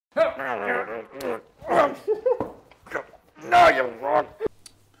No, you're wrong.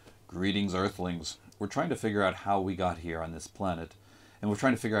 Greetings, Earthlings. We're trying to figure out how we got here on this planet, and we're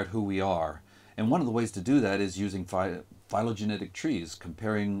trying to figure out who we are. And one of the ways to do that is using phylogenetic trees,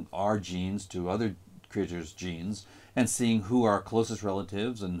 comparing our genes to other creatures' genes, and seeing who are our closest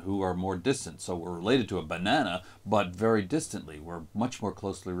relatives and who are more distant. So we're related to a banana, but very distantly. We're much more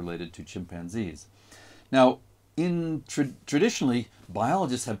closely related to chimpanzees. Now, traditionally,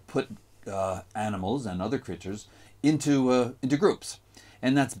 biologists have put animals and other creatures into groups.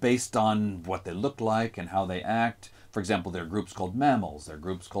 And that's based on what they look like and how they act. For example, there are groups called mammals, there are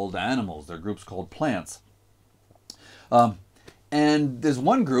groups called animals, there are groups called plants. And there's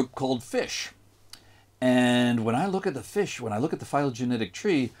one group called fish. And when I look at the fish, when I look at the phylogenetic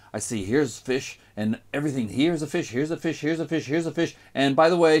tree, I see here's fish and everything. Here's a fish, here's a fish, here's a fish, here's a fish. And by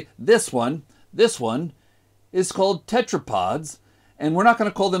the way, this one is called tetrapods. And we're not going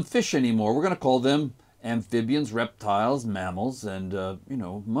to call them fish anymore. We're going to call them amphibians, reptiles, mammals, and,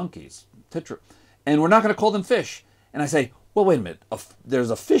 monkeys. And we're not going to call them fish. And I say, well, wait a minute. There's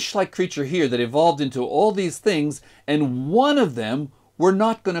a fish-like creature here that evolved into all these things, and one of them we're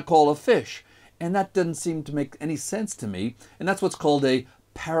not going to call a fish. And that doesn't seem to make any sense to me. And that's what's called a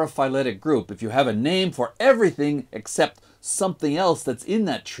paraphyletic group. If you have a name for everything except something else that's in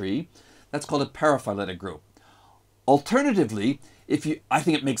that tree, that's called a paraphyletic group. Alternatively, I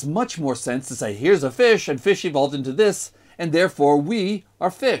think it makes much more sense to say, here's a fish, and fish evolved into this, and therefore we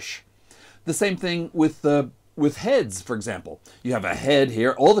are fish. The same thing with heads, for example. You have a head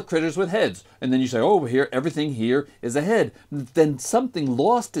here, all the critters with heads, and then you say, oh, here, everything here is a head. Then something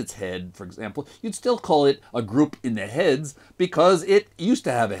lost its head, for example, you'd still call it a group in the heads because it used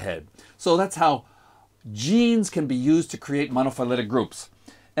to have a head. So that's how genes can be used to create monophyletic groups.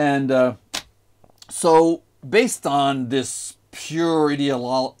 And so based on this pure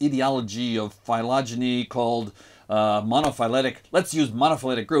ideology of phylogeny called monophyletic, let's use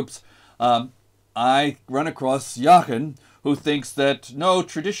monophyletic groups, I run across Jochen, who thinks that, no,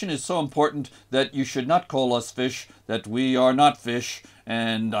 tradition is so important that you should not call us fish, that we are not fish.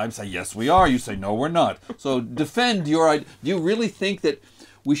 And I say, yes, we are. You say, no, we're not. So defend your idea. Do you really think that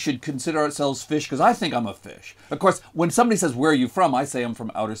we should consider ourselves fish? Because I think I'm a fish. Of course, when somebody says, where are you from? I say I'm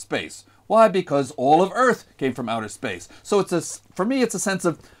from outer space. Why? Because all of Earth came from outer space. So for me, it's a sense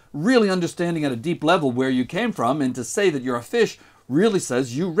of really understanding at a deep level where you came from, and to say that you're a fish really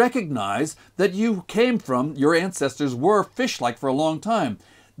says you recognize that you came from, your ancestors were fish-like for a long time.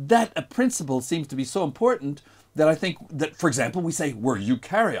 That principle seems to be so important that I think that, for example, we say we're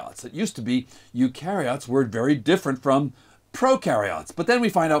eukaryotes. It used to be eukaryotes were very different from prokaryotes. But then we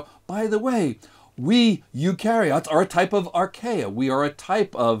find out, by the way, we eukaryotes are a type of archaea. We are a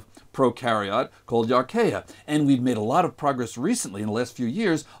type of prokaryote called archaea. And we've made a lot of progress recently in the last few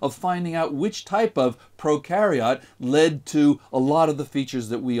years of finding out which type of prokaryote led to a lot of the features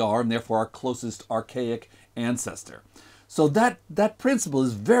that we are, and therefore our closest archaic ancestor. So that principle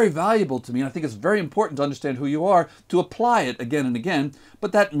is very valuable to me, and I think it's very important to understand who you are, to apply it again and again.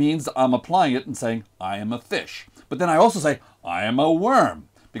 But that means I'm applying it and saying, I am a fish. But then I also say, I am a worm,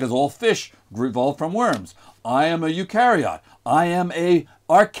 because all fish evolved from worms. I am a eukaryote. I am a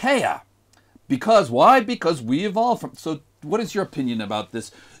archaea. Because, why? Because we evolved from... So what is your opinion about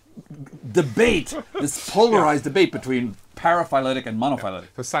this debate, this polarized debate between paraphyletic and monophyletic?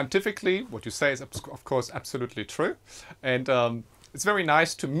 So scientifically, what you say is, of course, absolutely true. And it's very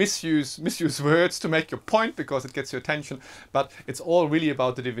nice to misuse words to make your point because it gets your attention. But it's all really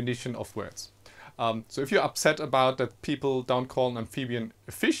about the definition of words. So if you're upset about that people don't call an amphibian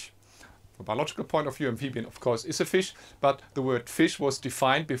a fish, from a biological point of view, amphibian, of course, is a fish, but the word fish was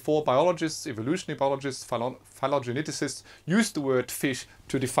defined before biologists, evolutionary biologists, phylogeneticists used the word fish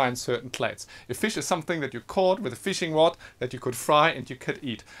to define certain clades. A fish is something that you caught with a fishing rod that you could fry and you could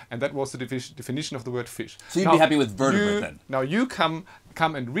eat. And that was the definition of the word fish. So you'd be happy with vertebrate then? Now you come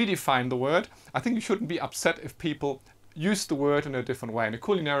and redefine the word. I think you shouldn't be upset if people use the word in a different way, in a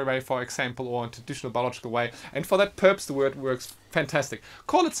culinary way, for example, or in a traditional biological way. And for that purpose, the word works fantastic.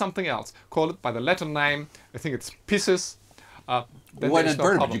 Call it something else. Call it by the Latin name. I think it's piscis. Why not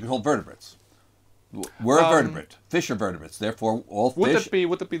vertebrate? You can call vertebrates. We're a vertebrate. Fish are vertebrates. Therefore, all fish...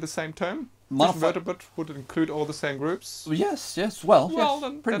 Would it be the same term? Fish vertebrate, would it include all the same groups? Yes, yes. Well, yes,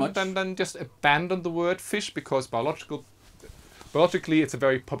 pretty much. Then just abandon the word fish, because biologically, it's a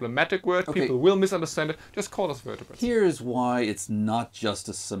very problematic word. Okay. People will misunderstand it. Just call us vertebrates. Here's why it's not just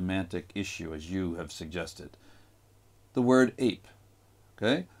a semantic issue, as you have suggested. The word ape.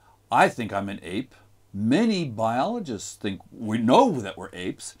 Okay? I think I'm an ape. Many biologists think we know that we're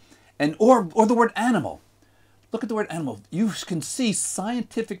apes. Or the word animal. Look at the word animal. You can see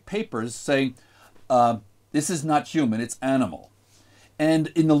scientific papers saying, this is not human, it's animal. And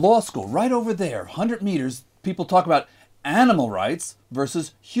in the law school, right over there, 100 meters, people talk about animal rights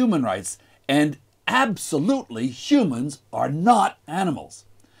versus human rights. And absolutely, humans are not animals.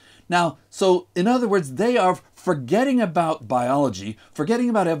 Now, so in other words, they are forgetting about biology, forgetting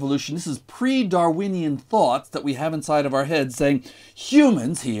about evolution. This is pre-Darwinian thoughts that we have inside of our heads saying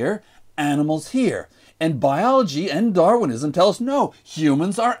humans here, animals here. And biology and Darwinism tell us, no,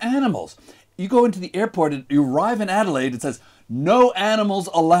 humans are animals. You go into the airport and you arrive in Adelaide, it says, no animals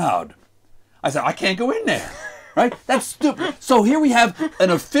allowed. I said, I can't go in there, right? That's stupid. So here we have an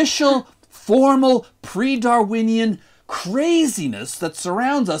official, formal, pre-Darwinian craziness that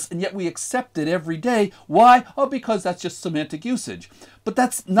surrounds us, and yet we accept it every day. Why? Oh, because that's just semantic usage. But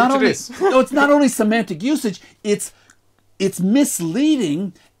that's not only no, it's not only semantic usage, it's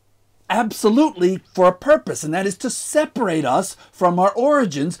misleading absolutely for a purpose, and that is to separate us from our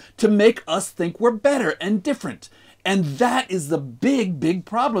origins, to make us think we're better and different. And that is the big, big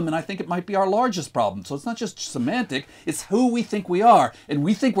problem, and I think it might be our largest problem. So it's not just semantic, it's who we think we are, and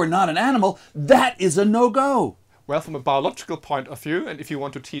we think we're not an animal. That is a no-go. Well, from a biological point of view, and if you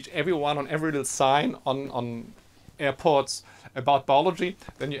want to teach everyone on every little sign on airports about biology,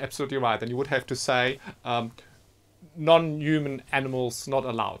 then you're absolutely right. Then you would have to say non-human animals not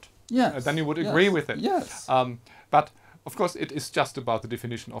allowed. Yes. Then you would agree with it. Yes. But of course, it is just about the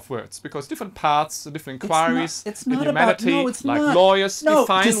definition of words, because different parts, different inquiries in humanity, lawyers,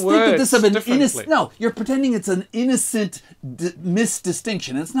 define words differently. No, you're pretending it's an innocent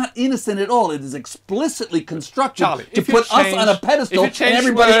misdistinction. It's not innocent at all. It is explicitly constructed to put us on a pedestal and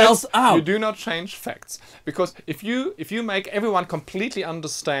everybody else out. You do not change facts, because if you make everyone completely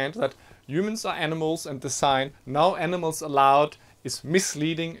understand that humans are animals and the sign "no animals allowed" is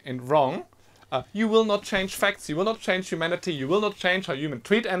misleading and wrong, you will not change facts, you will not change humanity, you will not change how humans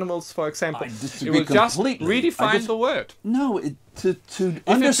treat animals, for example. You will just redefine the word. No, to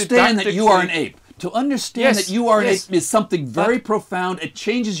understand that you are an ape. To understand that you are an ape is something very profound. It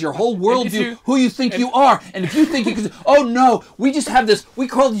changes your whole worldview, who you think you are. And if you think you can, oh no, we just have this, we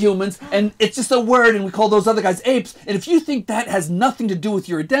call humans, and it's just a word, and we call those other guys apes. And if you think that has nothing to do with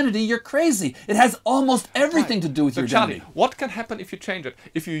your identity, you're crazy. It has almost everything to do with your identity. Charlie, what can happen if you change it?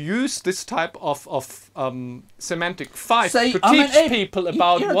 If you use this type of semantic fight to teach people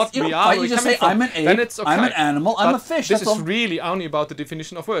about what we are, you just say, I'm an ape, then it's okay. I'm an animal, I'm a fish. This is really only about the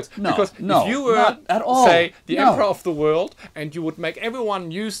definition of words. No, because no, if you were at all. Say the emperor of the world, and you would make everyone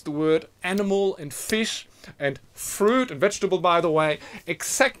use the word animal and fish and fruit and vegetable, by the way,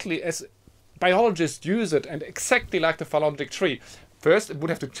 exactly as biologists use it, and exactly like the phylogenetic tree. First, it would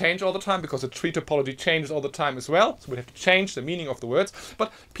have to change all the time, because the tree topology changes all the time as well, so we'd have to change the meaning of the words.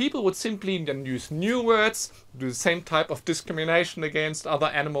 But people would simply then use new words, do the same type of discrimination against other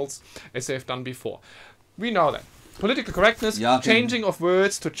animals as they've done before. We know that. Political correctness, changing of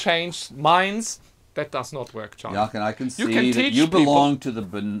words to change minds, that does not work, John. Jochen, I can see that you belong to the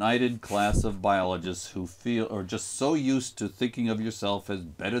benighted class of biologists who are just so used to thinking of yourself as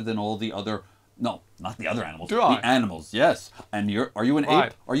better than all the other, no, not the other animals, the animals, yes. And are you an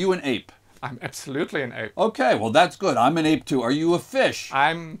ape? Are you an ape? I'm absolutely an ape. Okay, well that's good. I'm an ape too. Are you a fish?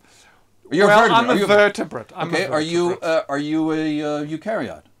 I'm a vertebrate. I'm a vertebrate. Okay, are you a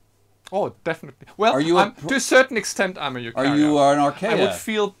eukaryote? Oh, definitely. Well, to a certain extent, I'm a eukaryote. Are you an archaea? I would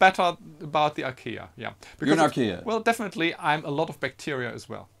feel better about the archaea, yeah. You're an archaea. Well, definitely, I'm a lot of bacteria as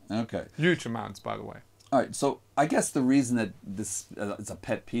well. Okay. Huge amounts, by the way. All right, so I guess the reason that this is a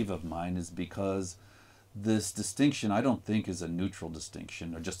pet peeve of mine is because this distinction, I don't think, is a neutral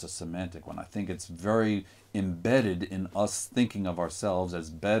distinction or just a semantic one. I think it's very embedded in us thinking of ourselves as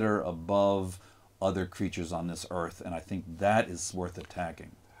better above other creatures on this earth, and I think that is worth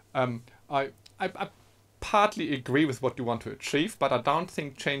attacking. I partly agree with what you want to achieve, but I don't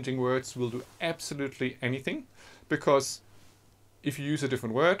think changing words will do absolutely anything, because if you use a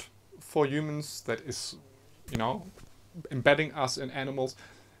different word for humans that is, embedding us in animals.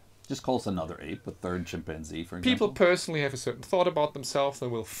 Just call us another ape, a third chimpanzee, for example. People personally have a certain thought about themselves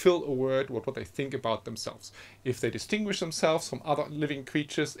and will fill a word with what they think about themselves. If they distinguish themselves from other living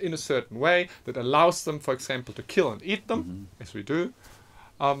creatures in a certain way that allows them, for example, to kill and eat them, as we do,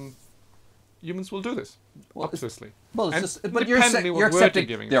 humans will do this, obviously. But you're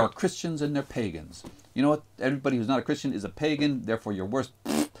accepting there are Christians and there are pagans. You know what? Everybody who's not a Christian is a pagan, therefore you're worse.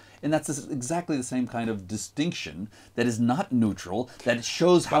 And that's exactly the same kind of distinction that is not neutral, that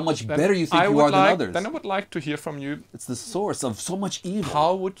shows how much better you think you are than others. Then I would like to hear from you. It's the source of so much evil.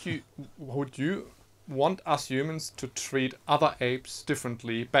 How would you want us humans to treat other apes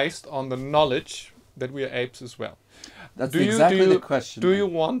differently based on the knowledge that we are apes as well. That's exactly the question. Do you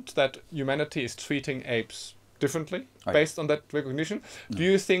want that humanity is treating apes differently based on that recognition? No. Do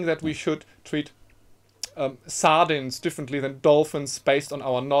you think that we should treat sardines differently than dolphins based on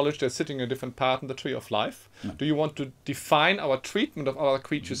our knowledge they're sitting in a different part in the tree of life? No. Do you want to define our treatment of our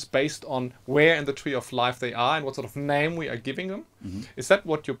creatures based on where in the tree of life they are and what sort of name we are giving them? Is that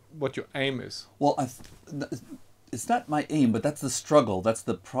what your aim is? Well, it's not my aim, but that's the struggle. That's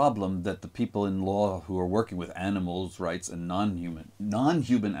the problem that the people in law who are working with animals' rights and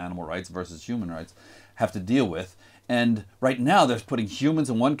non-human animal rights versus human rights have to deal with. And right now they're putting humans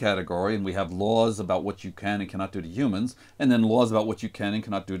in one category, and we have laws about what you can and cannot do to humans, and then laws about what you can and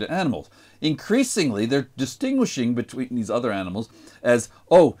cannot do to animals. Increasingly, they're distinguishing between these other animals as,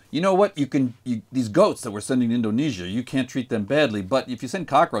 oh, you know what, these goats that we're sending to Indonesia, you can't treat them badly, but if you send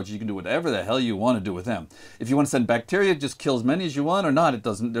cockroaches, you can do whatever the hell you want to do with them. If you want to send bacteria, just kill as many as you want or not, it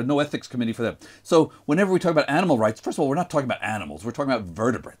doesn't. There's no ethics committee for that. So whenever we talk about animal rights, first of all, we're not talking about animals, we're talking about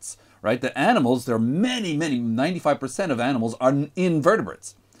vertebrates. Right? The animals, there are many, 95% of animals are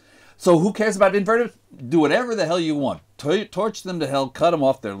invertebrates. So who cares about invertebrates? Do whatever the hell you want. Torch them to hell, cut them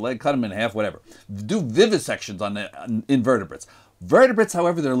off their leg, cut them in half, whatever. Do vivisections on invertebrates. Vertebrates,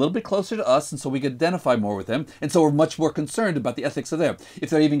 however, they're a little bit closer to us, and so we can identify more with them, and so we're much more concerned about the ethics of them. If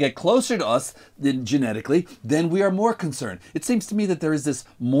they even get closer to us genetically, then we are more concerned. It seems to me that there is this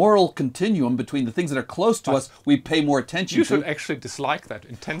moral continuum between the things that are close to us, we pay more attention to. You should actually dislike that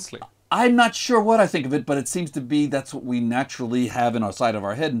intensely. I'm not sure what I think of it, but it seems to be that's what we naturally have in our side of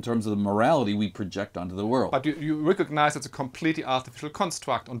our head in terms of the morality we project onto the world. But you recognize it's a completely artificial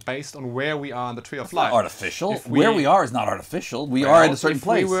construct based on where we are in the tree of life. Not artificial. Where we are is not artificial. We are in a certain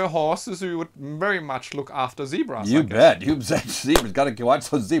place. If we were horses, we would very much look after zebras. You bet. You bet. Zebras. Got to watch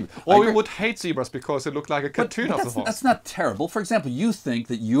those zebras. Or we would hate zebras because they look like a cartoon of the horse. That's not terrible. For example, you think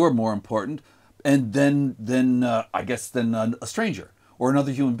that you're more important and than a stranger, or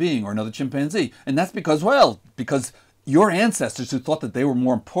another human being, or another chimpanzee. And that's because your ancestors who thought that they were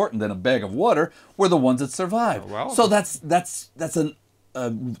more important than a bag of water were the ones that survived. Well, so that's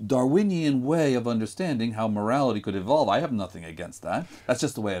a Darwinian way of understanding how morality could evolve. I have nothing against that. That's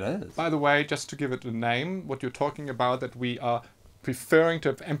just the way it is. By the way, just to give it a name, what you're talking about, that we are preferring to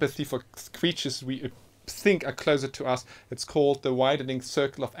have empathy for creatures we think are closer to us, it's called the widening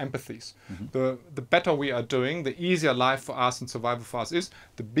circle of empathies. The better we are doing, the easier life for us and survival for us is,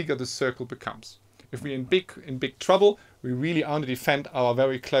 the bigger the circle becomes. If we're in big trouble, we really only defend our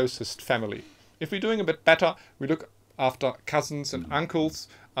very closest family. If we're doing a bit better, we look after cousins and uncles,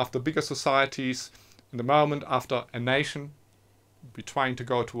 after bigger societies, in the moment after a nation. We're trying to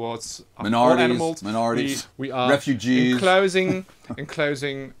go towards minorities, we are refugees,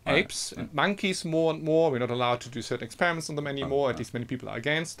 enclosing apes and monkeys more and more. We're not allowed to do certain experiments on them anymore. At least many people are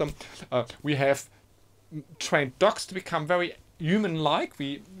against them. We have trained dogs to become very human-like.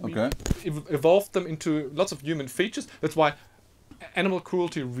 We evolved them into lots of human features. That's why animal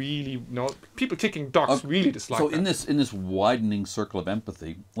cruelty really, people kicking dogs really dislike that. So in this widening circle of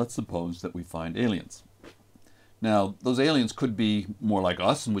empathy, let's suppose that we find aliens. Now, those aliens could be more like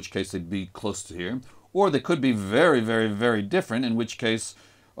us, in which case they'd be close to here, or they could be very, very, very different, in which case,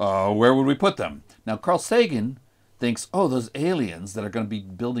 where would we put them? Now, Carl Sagan thinks, oh, those aliens that are going to be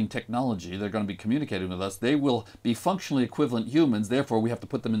building technology, they're going to be communicating with us, they will be functionally equivalent humans, therefore we have to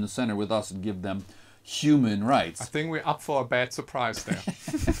put them in the center with us and give them human rights. I think we're up for a bad surprise there.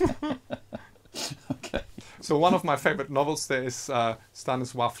 Okay. So one of my favorite novels there is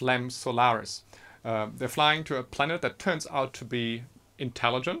Stanislaw Lem's Solaris. They're flying to a planet that turns out to be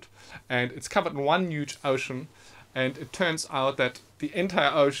intelligent, and it's covered in one huge ocean, and it turns out that the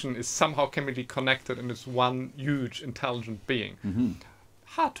entire ocean is somehow chemically connected and it's one huge intelligent being.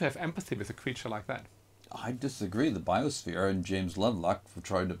 Hard to have empathy with a creature like that. I disagree. The biosphere, and James Lovelock for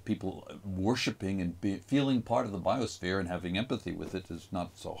trying to people worshipping and feeling part of the biosphere and having empathy with it is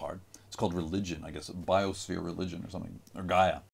not so hard. It's called religion, I guess, biosphere religion or something, or Gaia.